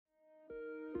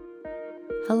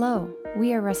Hello,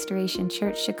 we are Restoration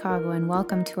Church Chicago and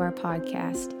welcome to our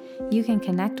podcast. You can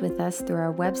connect with us through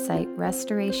our website,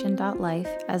 restoration.life,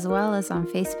 as well as on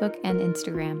Facebook and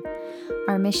Instagram.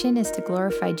 Our mission is to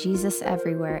glorify Jesus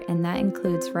everywhere, and that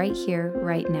includes right here,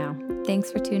 right now.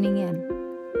 Thanks for tuning in.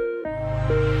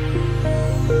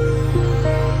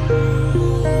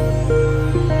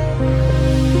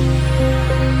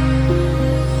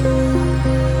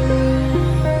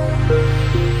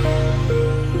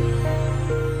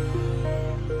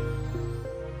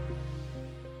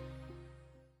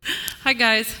 Hi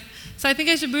guys. So I think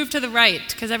I should move to the right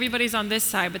because everybody's on this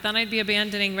side, but then I'd be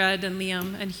abandoning Red and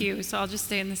Liam and Hugh, so I'll just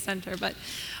stay in the center. But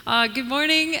good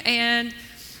morning and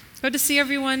good to see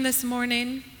everyone this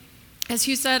morning. As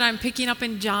Hugh said, I'm picking up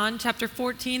in John chapter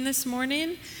 14 this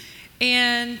morning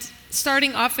and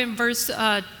starting off in verse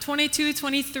 22,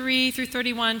 23 through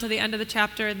 31 to the end of the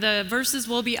chapter. The verses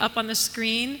will be up on the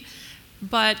screen,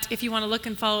 but if you want to look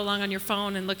and follow along on your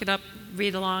phone and look it up,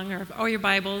 read along, or your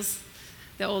Bibles,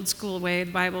 the old school way,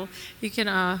 the Bible, you can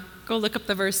go look up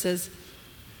the verses.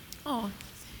 Oh,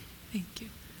 thank you.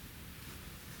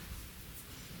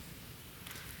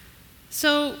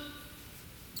 So,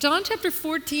 John chapter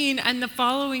 14 and the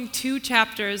following two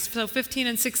chapters, so 15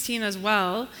 and 16 as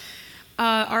well,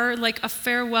 are like a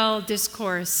farewell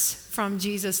discourse from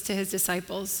Jesus to his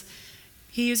disciples.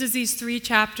 He uses these three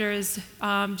chapters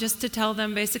just to tell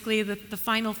them basically the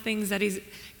final things that he's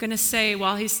going to say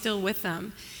while he's still with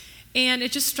them. And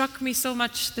it just struck me so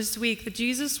much this week that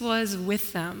Jesus was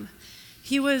with them.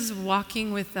 He was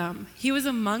walking with them. He was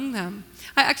among them.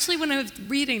 When I was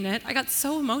reading it, I got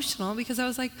so emotional because I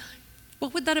was like,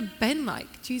 what would that have been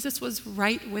like? Jesus was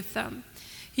right with them.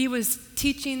 He was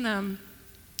teaching them.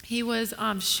 He was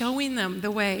showing them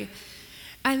the way.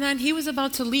 And then he was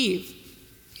about to leave.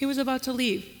 He was about to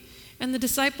leave. And the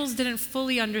disciples didn't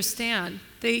fully understand.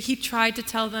 He tried to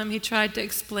tell them, he tried to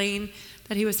explain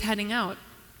that he was heading out.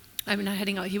 Not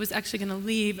heading out. He was actually going to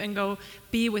leave and go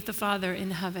be with the Father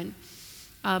in heaven.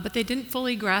 But they didn't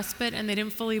fully grasp it, and they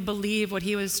didn't fully believe what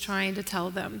he was trying to tell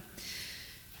them.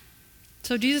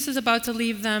 So Jesus is about to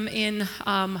leave them in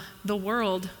the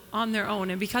world on their own.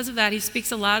 And because of that, he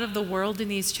speaks a lot of the world in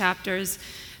these chapters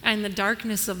and the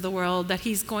darkness of the world that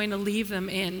he's going to leave them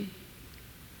in.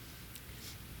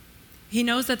 He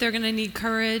knows that they're going to need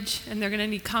courage, and they're going to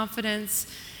need confidence,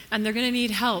 and they're going to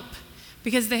need help,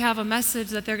 because they have a message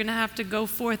that they're going to have to go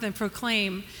forth and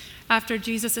proclaim. After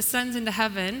Jesus ascends into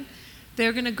heaven,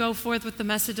 they're going to go forth with the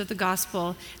message of the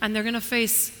gospel, and they're going to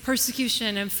face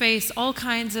persecution and face all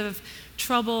kinds of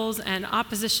troubles and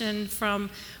opposition from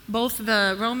both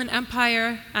the Roman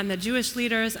Empire and the Jewish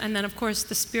leaders, and then, of course,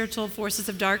 the spiritual forces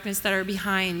of darkness that are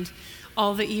behind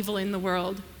all the evil in the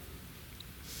world.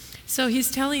 So he's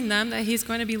telling them that he's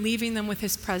going to be leaving them with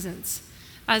his presence.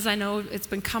 As I know it's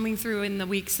been coming through in the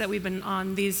weeks that we've been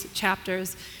on these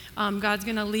chapters, God's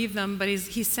going to leave them, but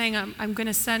he's saying, I'm going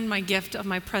to send my gift of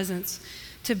my presence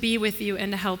to be with you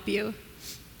and to help you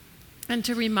and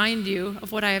to remind you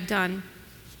of what I have done.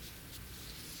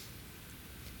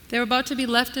 They're about to be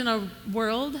left in a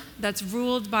world that's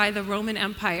ruled by the Roman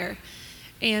Empire.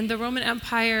 And the Roman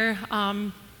Empire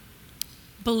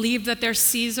believed that their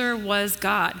Caesar was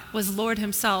God, was Lord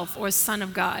himself, or Son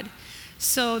of God.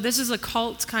 So this is a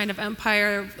cult kind of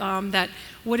empire that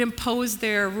would impose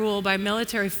their rule by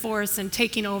military force and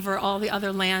taking over all the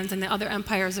other lands and the other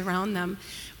empires around them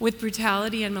with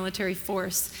brutality and military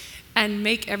force, and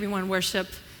make everyone worship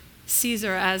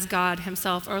Caesar as God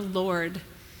himself, or Lord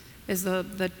is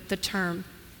the term.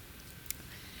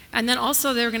 And then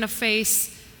also they're going to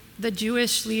face the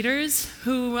Jewish leaders,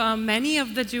 who many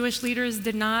of the Jewish leaders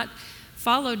did not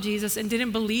follow Jesus and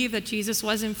didn't believe that Jesus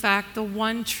was in fact the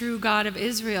one true God of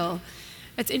Israel.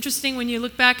 It's interesting when you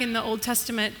look back in the Old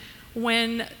Testament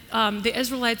when the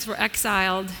Israelites were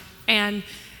exiled and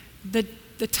the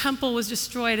temple was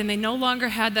destroyed and they no longer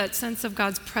had that sense of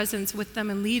God's presence with them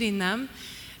and leading them.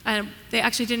 And they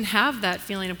actually didn't have that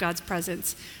feeling of God's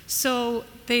presence. So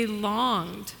they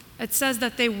longed. It says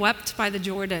that they wept by the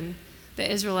Jordan. The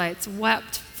Israelites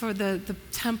wept for the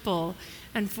temple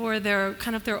and for their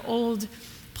old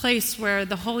place where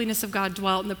the holiness of God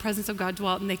dwelt and the presence of God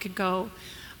dwelt and they could go.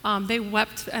 They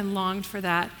wept and longed for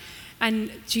that. And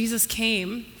Jesus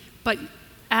came, but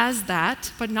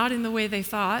not in the way they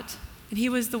thought. And he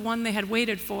was the one they had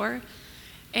waited for.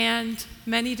 And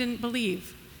many didn't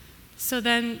believe. So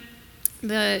then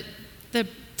the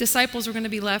disciples were going to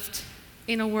be left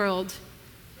in a world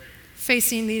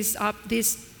facing these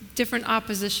different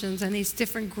oppositions and these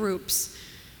different groups.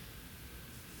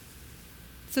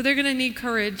 So they're going to need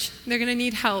courage. They're going to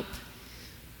need help.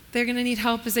 They're going to need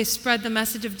help as they spread the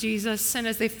message of Jesus and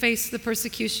as they face the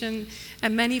persecution,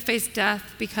 and many face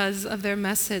death because of their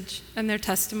message and their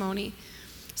testimony.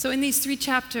 So in these 3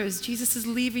 chapters, Jesus is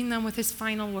leaving them with his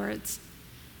final words.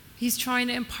 He's trying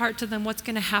to impart to them what's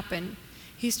going to happen.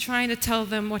 He's trying to tell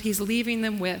them what he's leaving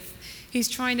them with. He's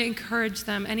trying to encourage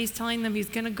them, and he's telling them he's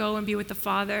going to go and be with the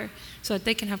Father so that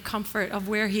they can have comfort of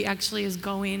where he actually is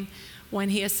going when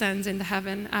he ascends into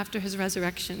heaven after his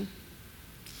resurrection.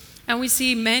 And we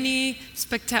see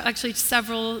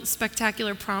several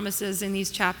spectacular promises in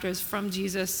these chapters from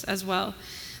Jesus as well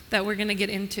that we're going to get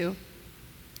into.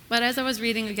 But as I was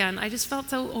reading again, I just felt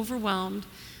so overwhelmed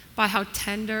by how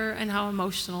tender and how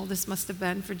emotional this must have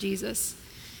been for Jesus.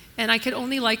 And I could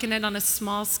only liken it on a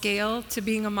small scale to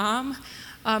being a mom.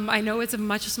 I know it's a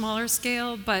much smaller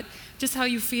scale, but just how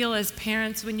you feel as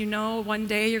parents when you know one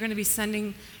day you're going to be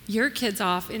sending your kids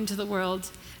off into the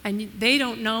world, and they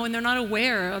don't know and they're not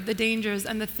aware of the dangers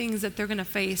and the things that they're going to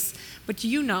face. But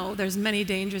you know there's many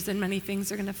dangers and many things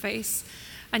they're going to face.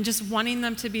 And just wanting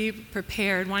them to be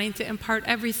prepared, wanting to impart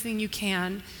everything you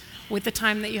can with the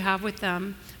time that you have with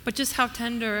them. But just how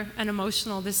tender and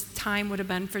emotional this time would have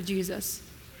been for Jesus.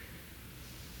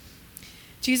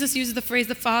 Jesus uses the phrase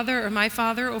 "the Father" or "my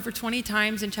Father" over 20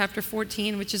 times in chapter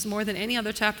 14, which is more than any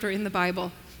other chapter in the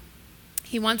Bible.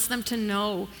 He wants them to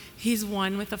know he's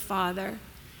one with the Father.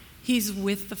 He's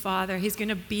with the Father. He's going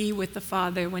to be with the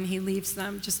Father when he leaves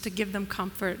them, just to give them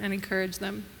comfort and encourage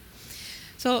them.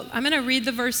 So I'm going to read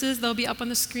the verses. They'll be up on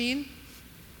the screen,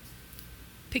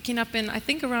 picking up in, I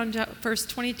think, around verse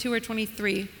 22 or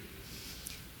 23.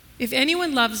 "If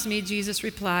anyone loves me," Jesus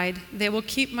replied, "they will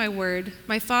keep my word.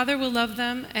 My Father will love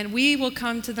them, and we will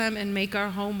come to them and make our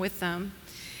home with them.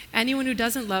 Anyone who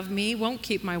doesn't love me won't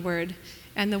keep my word,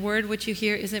 and the word which you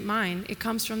hear isn't mine. It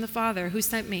comes from the Father who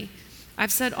sent me.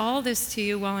 I've said all this to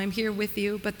you while I'm here with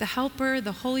you, but the Helper,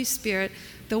 the Holy Spirit,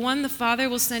 the one the Father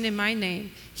will send in my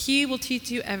name, he will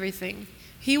teach you everything.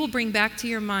 He will bring back to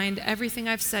your mind everything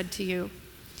I've said to you.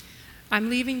 I'm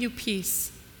leaving you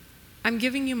peace. I'm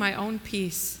giving you my own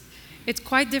peace. It's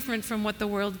quite different from what the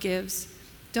world gives.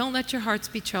 Don't let your hearts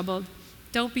be troubled.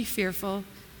 Don't be fearful.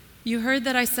 You heard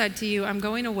that I said to you, I'm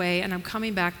going away and I'm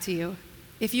coming back to you.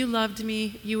 If you loved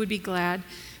me, you would be glad,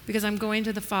 because I'm going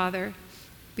to the Father,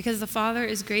 because the Father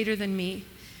is greater than me.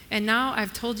 And now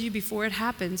I've told you before it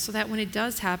happens, so that when it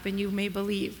does happen, you may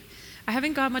believe. I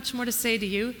haven't got much more to say to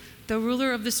you. The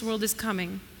ruler of this world is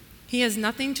coming. He has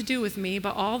nothing to do with me,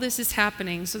 but all this is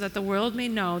happening so that the world may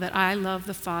know that I love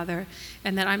the Father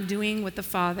and that I'm doing what the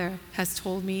Father has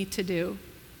told me to do."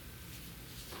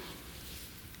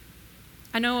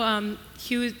 I know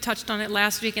Hugh touched on it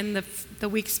last week and the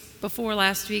weeks before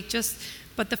last week,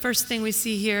 but the first thing we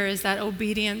see here is that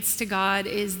obedience to God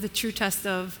is the true test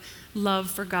of love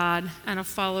for God and a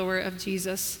follower of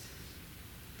Jesus.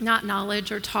 Not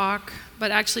knowledge or talk,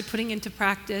 but actually putting into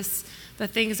practice the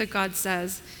things that God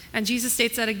says. And Jesus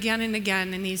states that again and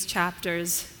again in these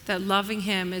chapters, that loving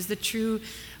him is the true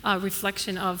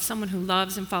reflection of someone who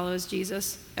loves and follows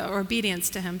Jesus, or obedience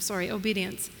to him,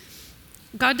 obedience.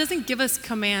 God doesn't give us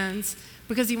commands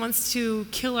because he wants to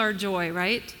kill our joy,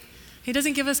 right? He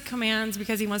doesn't give us commands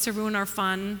because he wants to ruin our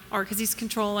fun, or because he's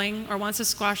controlling, or wants to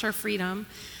squash our freedom.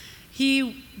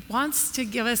 He wants to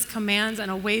give us commands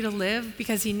and a way to live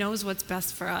because he knows what's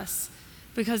best for us,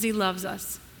 because he loves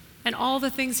us. And all the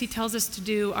things he tells us to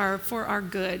do are for our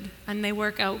good, and they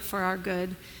work out for our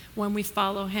good when we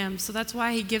follow him. So that's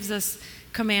why he gives us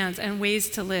commands and ways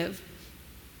to live.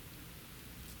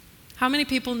 How many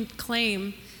people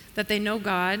claim that they know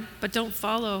God but don't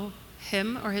follow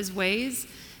him or his ways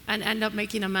and end up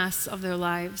making a mess of their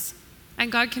lives?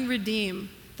 And God can redeem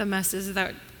the messes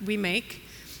that we make,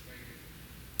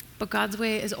 but God's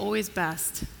way is always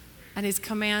best, and his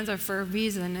commands are for a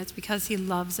reason. It's because he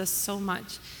loves us so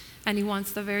much, and he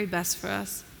wants the very best for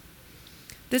us.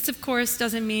 This, of course,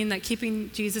 doesn't mean that keeping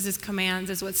Jesus' commands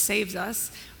is what saves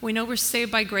us. We know we're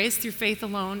saved by grace through faith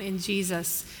alone in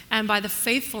Jesus, and by the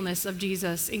faithfulness of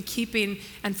Jesus in keeping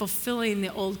and fulfilling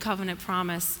the old covenant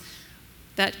promise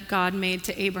that God made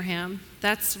to Abraham.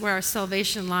 That's where our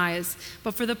salvation lies.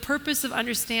 But for the purpose of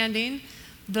understanding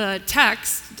the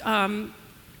text,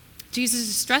 Jesus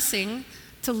is stressing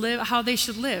to live how they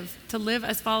should live, to live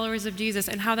as followers of Jesus,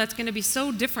 and how that's going to be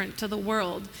so different to the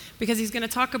world, because he's going to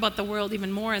talk about the world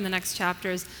even more in the next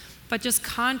chapters, but just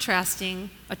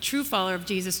contrasting a true follower of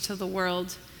Jesus to the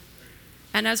world.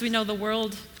 And as we know, the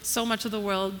world, so much of the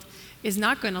world is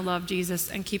not going to love Jesus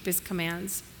and keep his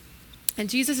commands. And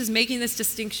Jesus is making this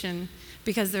distinction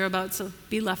because they're about to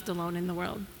be left alone in the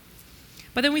world.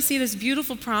 But then we see this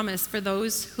beautiful promise for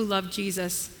those who love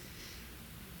Jesus.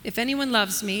 If anyone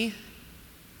loves me,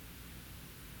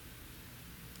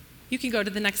 You can go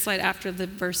to the next slide after the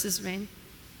verses, Vane.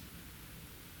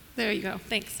 There you go.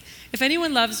 Thanks. If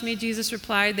anyone loves me, Jesus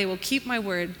replied, they will keep my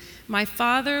word. My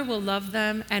Father will love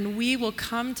them, and we will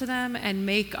come to them and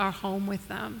make our home with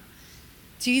them.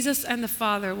 Jesus and the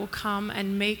Father will come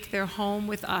and make their home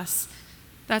with us.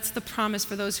 That's the promise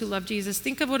for those who love Jesus.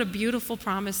 Think of what a beautiful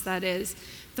promise that is.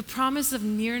 The promise of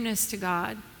nearness to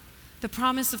God, the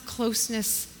promise of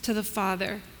closeness to the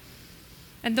Father.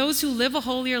 And those who live a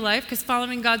holier life, because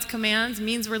following God's commands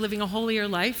means we're living a holier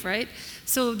life, right?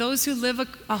 So those who live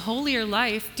a holier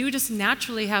life do just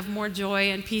naturally have more joy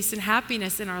and peace and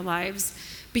happiness in our lives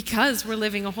because we're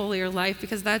living a holier life,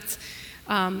 because that's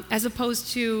as opposed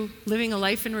to living a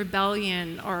life in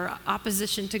rebellion or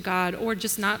opposition to God or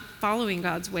just not following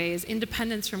God's ways,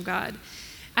 independence from God.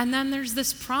 And then there's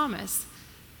this promise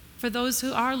for those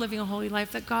who are living a holy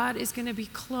life that God is going to be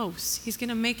close. He's going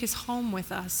to make his home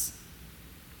with us.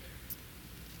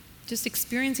 Just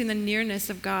experiencing the nearness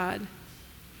of God.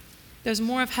 There's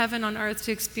more of heaven on earth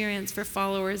to experience for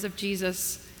followers of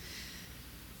Jesus.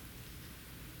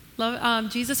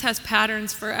 Jesus has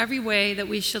patterns for every way that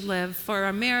we should live, for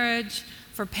our marriage,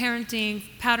 for parenting,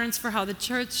 patterns for how the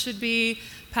church should be,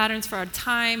 patterns for our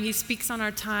time. He speaks on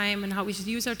our time and how we should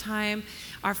use our time,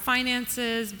 our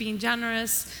finances, being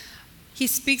generous. He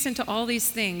speaks into all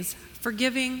these things.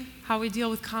 Forgiving, how we deal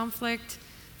with conflict,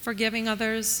 forgiving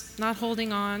others, not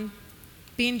holding on,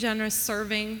 being generous,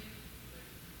 serving.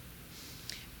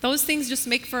 Those things just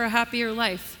make for a happier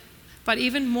life. But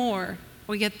even more,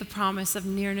 we get the promise of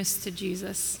nearness to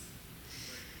Jesus.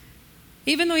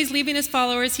 Even though he's leaving his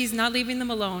followers, he's not leaving them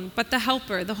alone. But the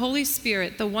Helper, the Holy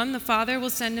Spirit, the one the Father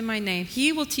will send in my name,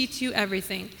 he will teach you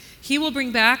everything. He will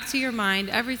bring back to your mind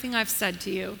everything I've said to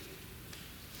you.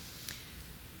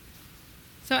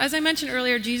 So as I mentioned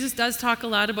earlier, Jesus does talk a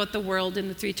lot about the world in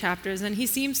the 3 chapters, and he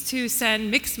seems to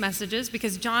send mixed messages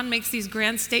because John makes these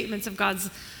grand statements of God's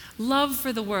love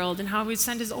for the world and how he would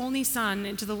send his only son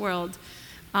into the world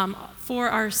for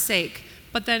our sake.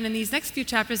 But then in these next few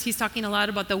chapters, he's talking a lot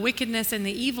about the wickedness and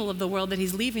the evil of the world that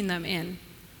he's leaving them in.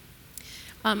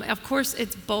 Of course,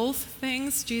 it's both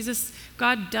things.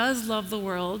 God does love the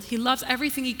world. He loves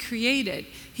everything he created.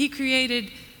 He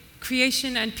created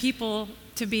creation and people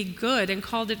to be good and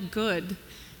called it good.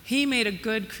 He made a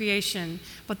good creation,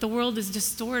 but the world is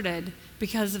distorted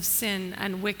because of sin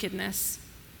and wickedness.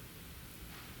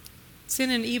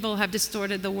 Sin and evil have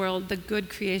distorted the world, the good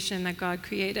creation that God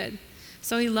created.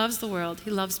 So he loves the world, he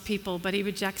loves people, but he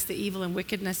rejects the evil and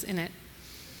wickedness in it.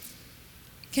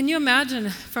 Can you imagine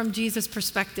from Jesus'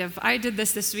 perspective? I did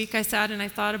this week. I sat and I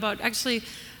thought about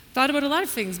a lot of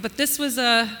things, but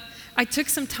I took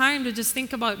some time to just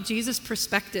think about Jesus'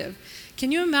 perspective.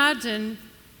 Can you imagine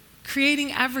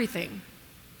creating everything,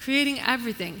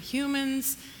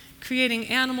 humans, creating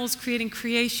animals, creating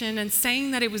creation, and saying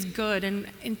that it was good and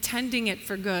intending it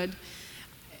for good,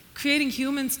 creating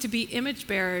humans to be image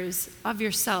bearers of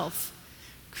yourself,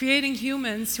 creating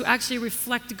humans who actually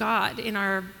reflect God in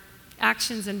our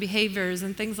actions and behaviors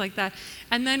and things like that,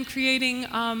 and then creating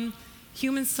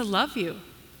humans to love you.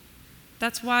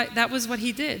 That was what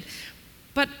he did.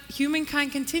 But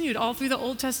humankind continued all through the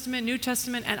Old Testament, New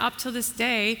Testament, and up to this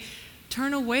day,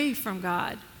 turn away from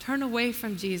God, turn away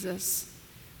from Jesus,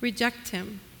 reject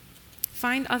him,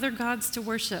 find other gods to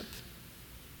worship,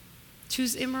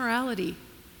 choose immorality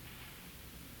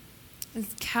and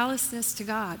callousness to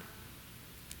God.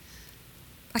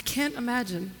 I can't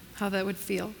imagine how that would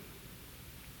feel.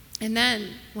 And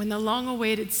then, when the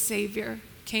long-awaited Savior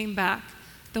came back,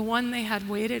 the one they had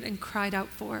waited and cried out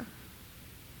for,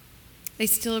 they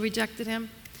still rejected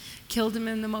him, killed him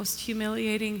in the most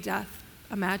humiliating death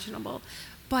imaginable.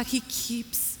 But he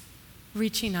keeps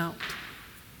reaching out.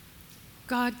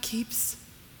 God keeps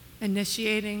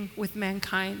initiating with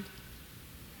mankind.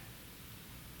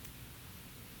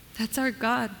 That's our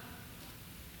God.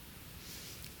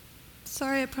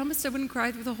 Sorry, I promised I wouldn't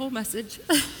cry through the whole message.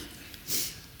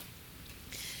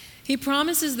 He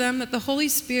promises them that the Holy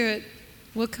Spirit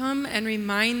will come and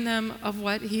remind them of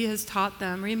what he has taught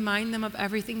them, remind them of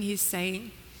everything he's saying.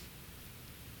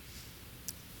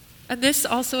 And this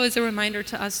also is a reminder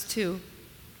to us too.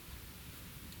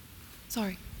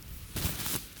 Sorry.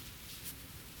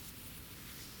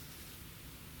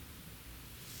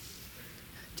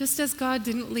 Just as God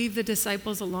didn't leave the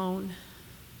disciples alone,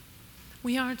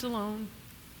 we aren't alone.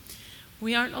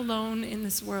 We aren't alone in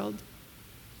this world.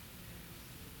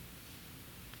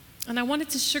 And I wanted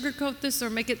to sugarcoat this or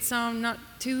make it sound not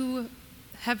too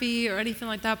heavy or anything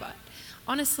like that, but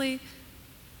honestly,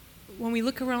 when we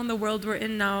look around the world we're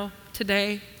in now,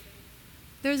 today,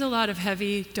 there's a lot of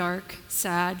heavy, dark,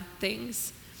 sad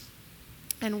things.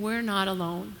 And we're not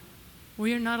alone.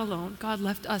 We are not alone. God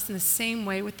left us in the same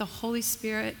way with the Holy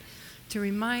Spirit to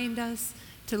remind us,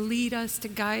 to lead us, to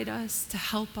guide us, to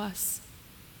help us.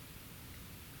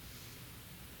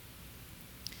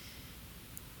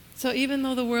 So even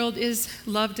though the world is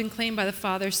loved and claimed by the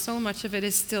Father, so much of it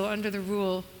is still under the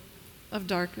rule of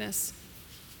darkness.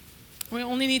 We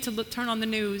only need to turn on the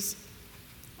news.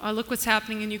 Look what's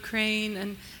happening in Ukraine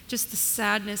and just the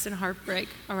sadness and heartbreak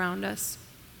around us.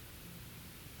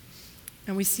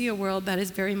 And we see a world that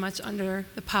is very much under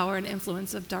the power and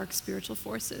influence of dark spiritual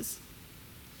forces.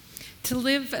 To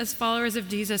live as followers of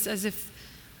Jesus as if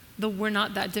we're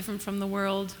not that different from the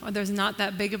world, or there's not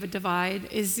that big of a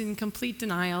divide, is in complete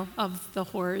denial of the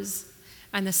horrors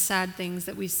and the sad things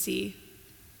that we see.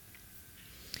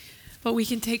 But we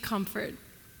can take comfort.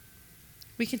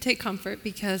 We can take comfort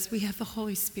because we have the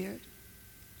Holy Spirit.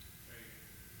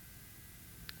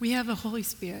 We have the Holy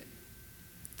Spirit.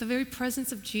 The very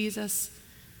presence of Jesus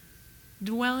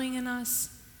dwelling in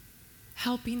us,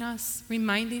 helping us,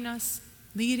 reminding us,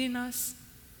 leading us,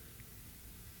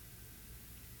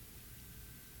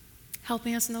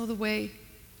 helping us know the way,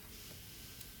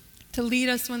 to lead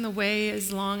us when the way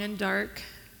is long and dark.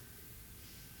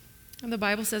 And the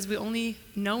Bible says we only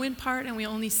know in part and we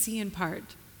only see in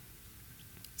part.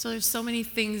 So there's so many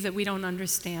things that we don't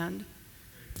understand.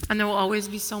 And there will always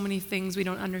be so many things we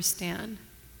don't understand.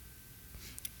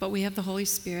 But we have the Holy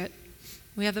Spirit.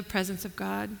 We have the presence of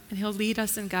God. And He'll lead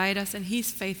us and guide us. And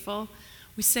He's faithful.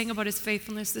 We sang about His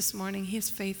faithfulness this morning. He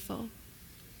is faithful.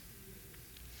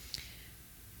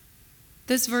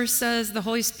 This verse says the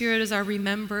Holy Spirit is our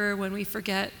rememberer when we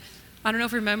forget. I don't know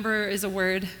if remember is a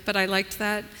word, but I liked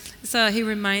that. So He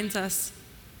reminds us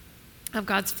of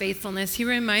God's faithfulness. He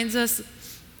reminds us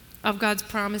of God's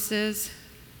promises.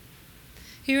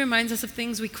 He reminds us of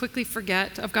things we quickly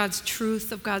forget, of God's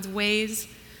truth, of God's ways,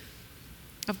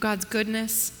 of God's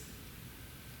goodness.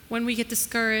 When we get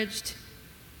discouraged,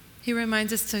 He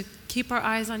reminds us to keep our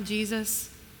eyes on Jesus,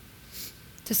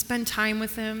 to spend time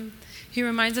with Him. He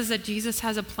reminds us that Jesus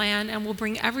has a plan and will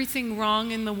bring everything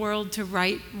wrong in the world to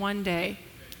right one day.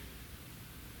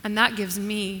 And that gives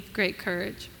me great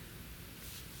courage.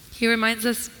 He reminds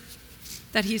us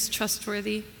that He's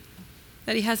trustworthy,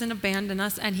 that He hasn't abandoned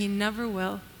us, and He never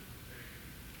will.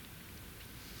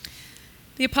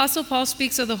 The Apostle Paul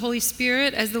speaks of the Holy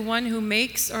Spirit as the one who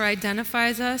marks or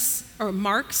identifies us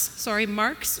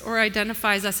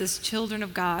as children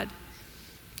of God.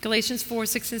 Galatians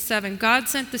 4:6-7. God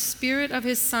sent the Spirit of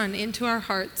His Son into our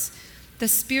hearts, the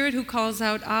Spirit who calls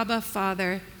out, Abba,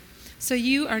 Father. So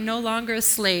you are no longer a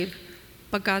slave,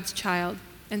 but God's child.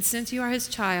 And since you are His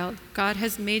child, God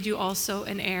has made you also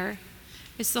an heir.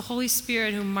 It's the Holy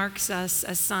Spirit who marks us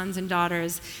as sons and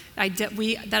daughters,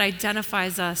 that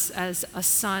identifies us as a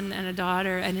son and a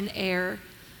daughter and an heir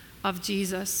of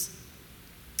Jesus.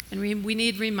 And we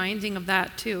need reminding of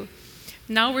that too.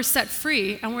 Now we're set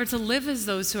free, and we're to live as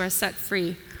those who are set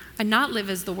free and not live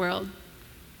as the world.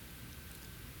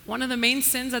 One of the main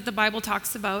sins that the Bible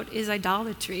talks about is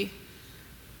idolatry.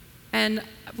 And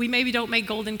we maybe don't make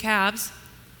golden calves.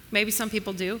 Maybe some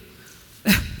people do.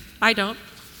 I don't.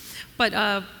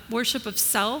 But worship of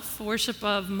self, worship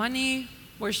of money,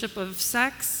 worship of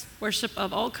sex, worship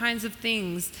of all kinds of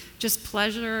things, just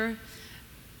pleasure.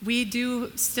 We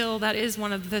do still, that is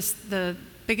one of the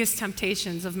biggest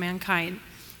temptations of mankind,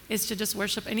 is to just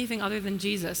worship anything other than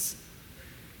Jesus.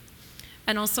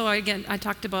 And also, again, I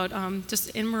talked about just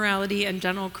immorality and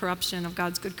general corruption of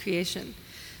God's good creation.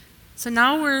 So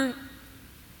now we're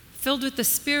filled with the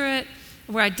Spirit.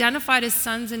 We're identified as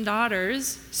sons and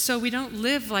daughters, so we don't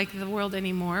live like the world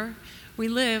anymore. We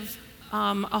live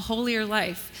a holier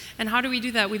life. And how do we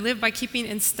do that? We live by keeping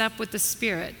in step with the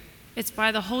Spirit. It's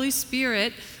by the Holy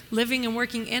Spirit living and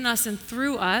working in us and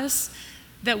through us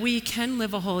that we can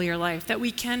live a holier life, that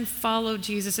we can follow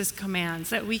Jesus'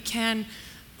 commands, that we can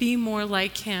be more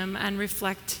like Him and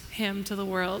reflect Him to the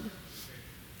world.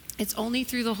 It's only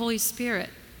through the Holy Spirit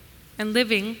and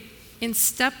living in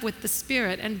step with the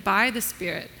Spirit and by the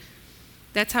Spirit.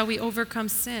 That's how we overcome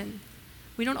sin.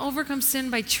 We don't overcome sin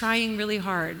by trying really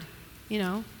hard,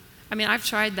 I've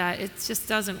tried that. It just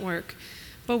doesn't work.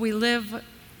 But we live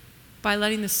by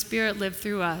letting the Spirit live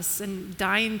through us and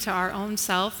dying to our own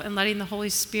self and letting the Holy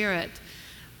Spirit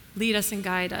lead us and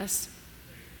guide us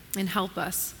and help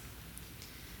us.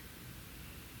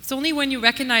 It's only when you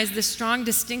recognize the strong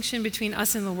distinction between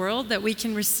us and the world that we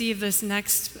can receive this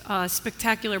next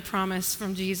spectacular promise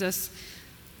from Jesus.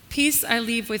 Peace I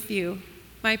leave with you,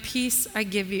 my peace I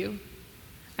give you.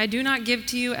 I do not give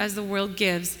to you as the world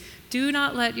gives. Do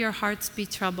not let your hearts be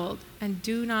troubled, and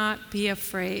do not be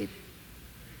afraid.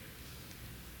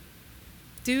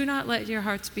 Do not let your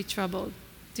hearts be troubled.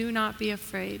 Do not be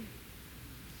afraid.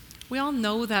 We all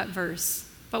know that verse,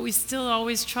 but we still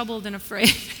always troubled and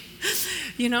afraid.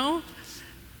 You know?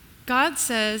 God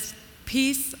says,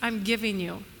 peace I'm giving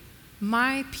you.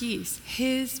 My peace,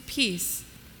 his peace.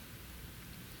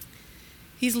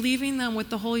 He's leaving them with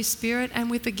the Holy Spirit and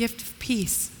with the gift of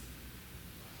peace.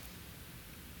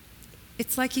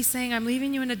 It's like he's saying, I'm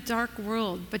leaving you in a dark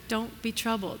world, but don't be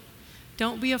troubled.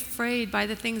 Don't be afraid by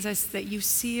the things that you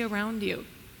see around you.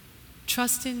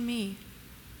 Trust in me.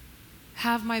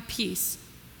 Have my peace.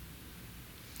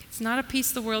 It's not a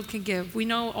peace the world can give. We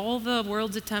know all the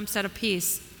world's attempts at a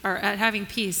peace, or at having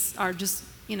peace, are just,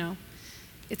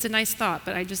 it's a nice thought,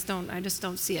 but I just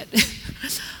don't see it.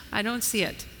 I don't see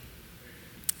it.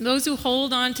 Those who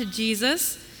hold on to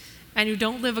Jesus and who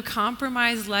don't live a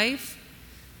compromised life,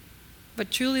 but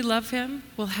truly love him,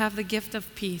 will have the gift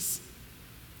of peace.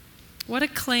 What a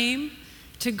claim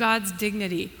to God's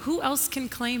dignity. Who else can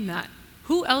claim that?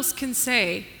 Who else can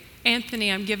say,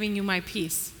 Anthony, I'm giving you my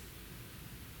peace?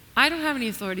 I don't have any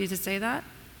authority to say that.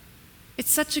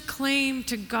 It's such a claim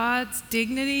to God's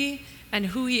dignity and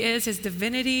who he is, his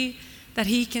divinity, that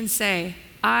he can say,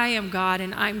 I am God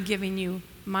and I'm giving you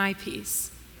my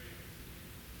peace.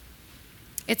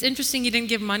 It's interesting he didn't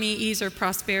give money, ease, or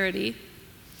prosperity.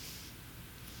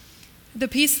 The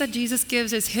peace that Jesus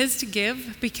gives is his to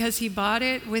give because he bought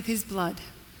it with his blood.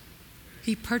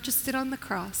 He purchased it on the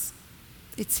cross.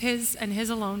 It's his and his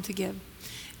alone to give.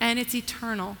 And it's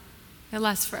eternal. It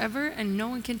lasts forever and no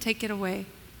one can take it away.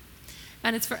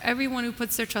 And it's for everyone who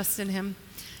puts their trust in him.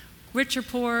 Rich or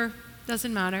poor,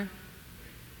 doesn't matter.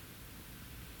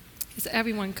 It's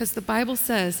everyone, because the Bible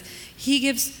says he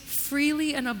gives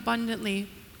freely and abundantly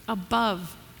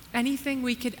above anything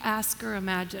we could ask or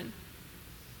imagine.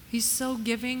 He's so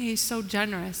giving, he's so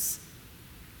generous.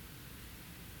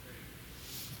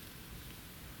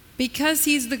 Because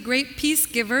he's the great peace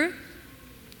giver,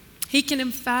 he can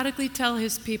emphatically tell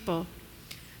his people,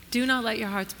 do not let your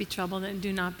hearts be troubled and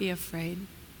do not be afraid.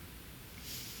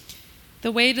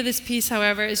 The way to this peace,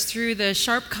 however, is through the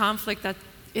sharp conflict that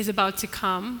is about to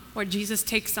come, where Jesus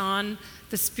takes on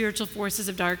the spiritual forces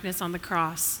of darkness on the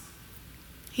cross.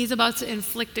 He's about to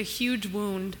inflict a huge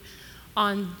wound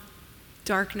on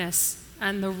darkness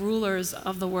and the rulers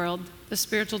of the world, the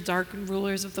spiritual dark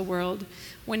rulers of the world,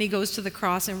 when he goes to the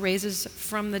cross and raises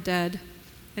from the dead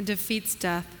and defeats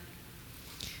death.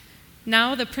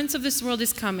 Now the prince of this world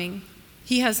is coming.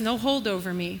 He has no hold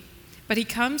over me, but he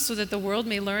comes so that the world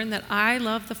may learn that I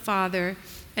love the Father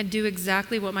and do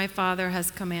exactly what my Father has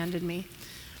commanded me.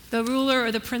 The ruler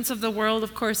or the prince of the world,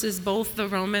 of course, is both the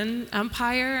Roman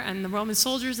Empire and the Roman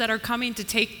soldiers that are coming to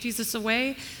take Jesus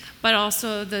away, but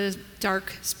also the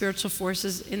dark spiritual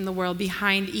forces in the world,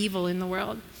 behind evil in the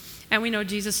world. And we know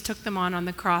Jesus took them on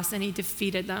the cross and he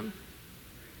defeated them.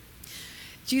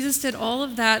 Jesus did all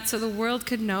of that so the world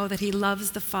could know that he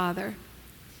loves the Father.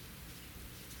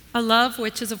 A love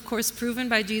which is, of course, proven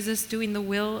by Jesus doing the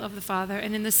will of the Father.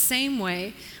 And in the same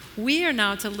way, we are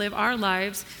now to live our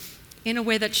lives in a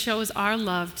way that shows our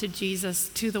love to Jesus,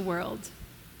 to the world.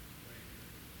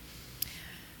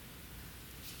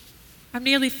 I'm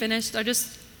nearly finished. I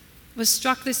just was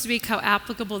struck this week how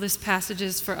applicable this passage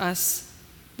is for us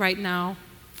right now,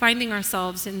 finding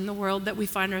ourselves in the world that we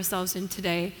find ourselves in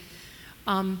today.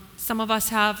 Some of us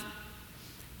have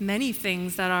many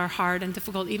things that are hard and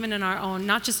difficult, even in our own,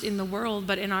 not just in the world,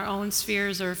 but in our own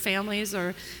spheres or families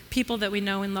or people that we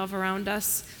know and love around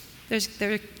us.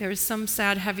 There's some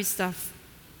sad, heavy stuff.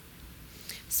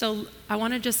 So I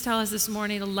want to just tell us this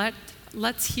morning to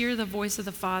let's hear the voice of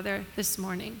the Father this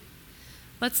morning.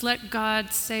 Let's let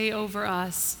God say over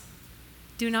us,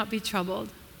 do not be troubled.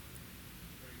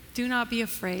 Do not be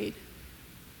afraid.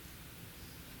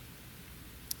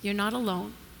 You're not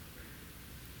alone.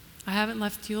 I haven't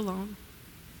left you alone.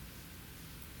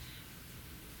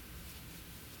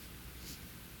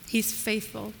 He's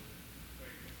faithful.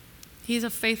 He's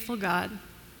a faithful God.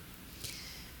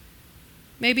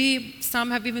 Maybe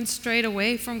some have even strayed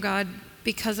away from God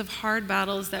because of hard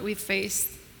battles that we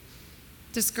face.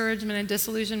 Discouragement and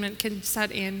disillusionment can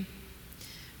set in.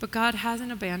 But God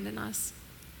hasn't abandoned us.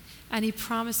 And he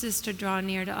promises to draw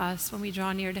near to us when we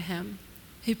draw near to him.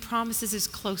 He promises his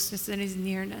closeness and his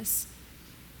nearness.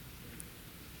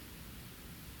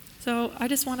 So I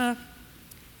just want to,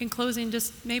 in closing,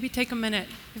 just maybe take a minute.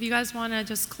 If you guys want to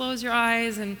just close your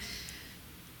eyes and,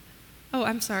 oh,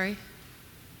 I'm sorry.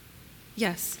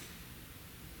 Yes.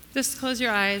 Just close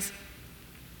your eyes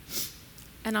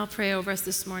and I'll pray over us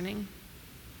this morning.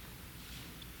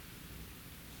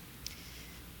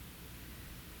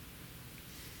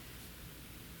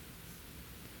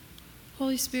 Holy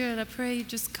Holy Spirit, I pray you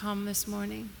just come this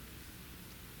morning.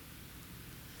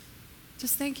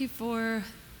 Just thank you for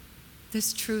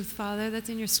this truth, Father, that's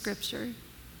in your scripture.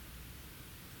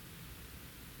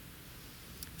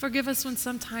 Forgive us when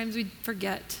sometimes we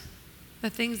forget the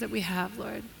things that we have,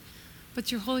 Lord.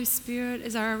 But your Holy Spirit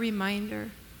is our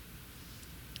reminder.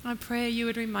 I pray you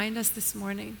would remind us this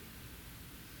morning.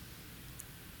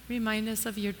 Remind us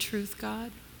of your truth,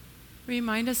 God.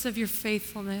 Remind us of your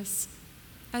faithfulness.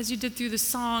 As you did through the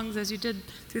songs, as you did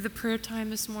through the prayer time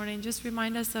this morning, just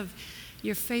remind us of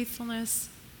your faithfulness.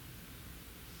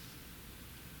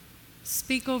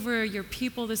 Speak over your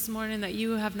people this morning that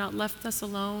you have not left us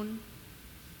alone.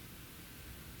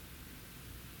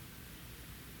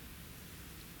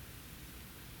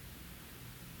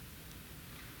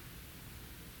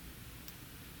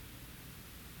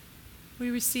 We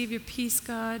receive your peace,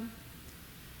 God.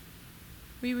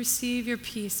 We receive your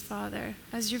peace, Father,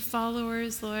 as your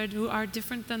followers, Lord, who are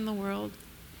different than the world.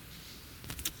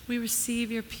 We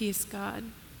receive your peace, God.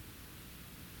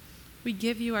 We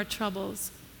give you our troubles.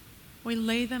 We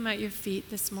lay them at your feet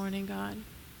this morning, God.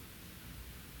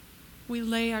 We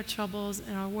lay our troubles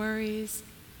and our worries,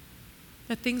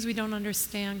 the things we don't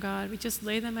understand, God. We just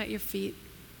lay them at your feet.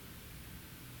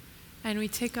 And we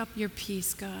take up your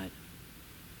peace, God.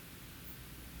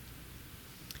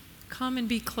 Come and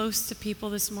be close to people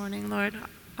this morning, Lord.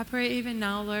 I pray even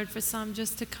now, Lord, for some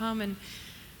just to come and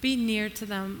be near to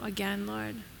them again,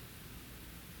 Lord.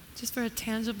 Just for a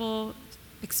tangible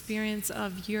experience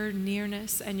of your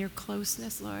nearness and your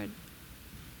closeness, Lord.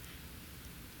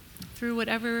 Through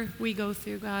whatever we go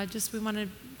through, God, just we want to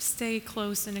stay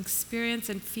close and experience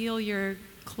and feel your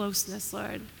closeness,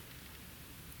 Lord.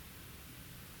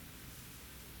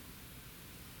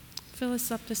 Fill us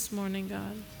up this morning,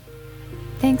 God.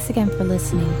 Thanks again for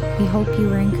listening. We hope you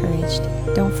were encouraged.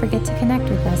 Don't forget to connect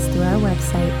with us through our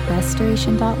website,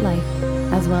 restoration.life,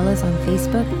 as well as on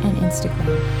Facebook and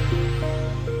Instagram.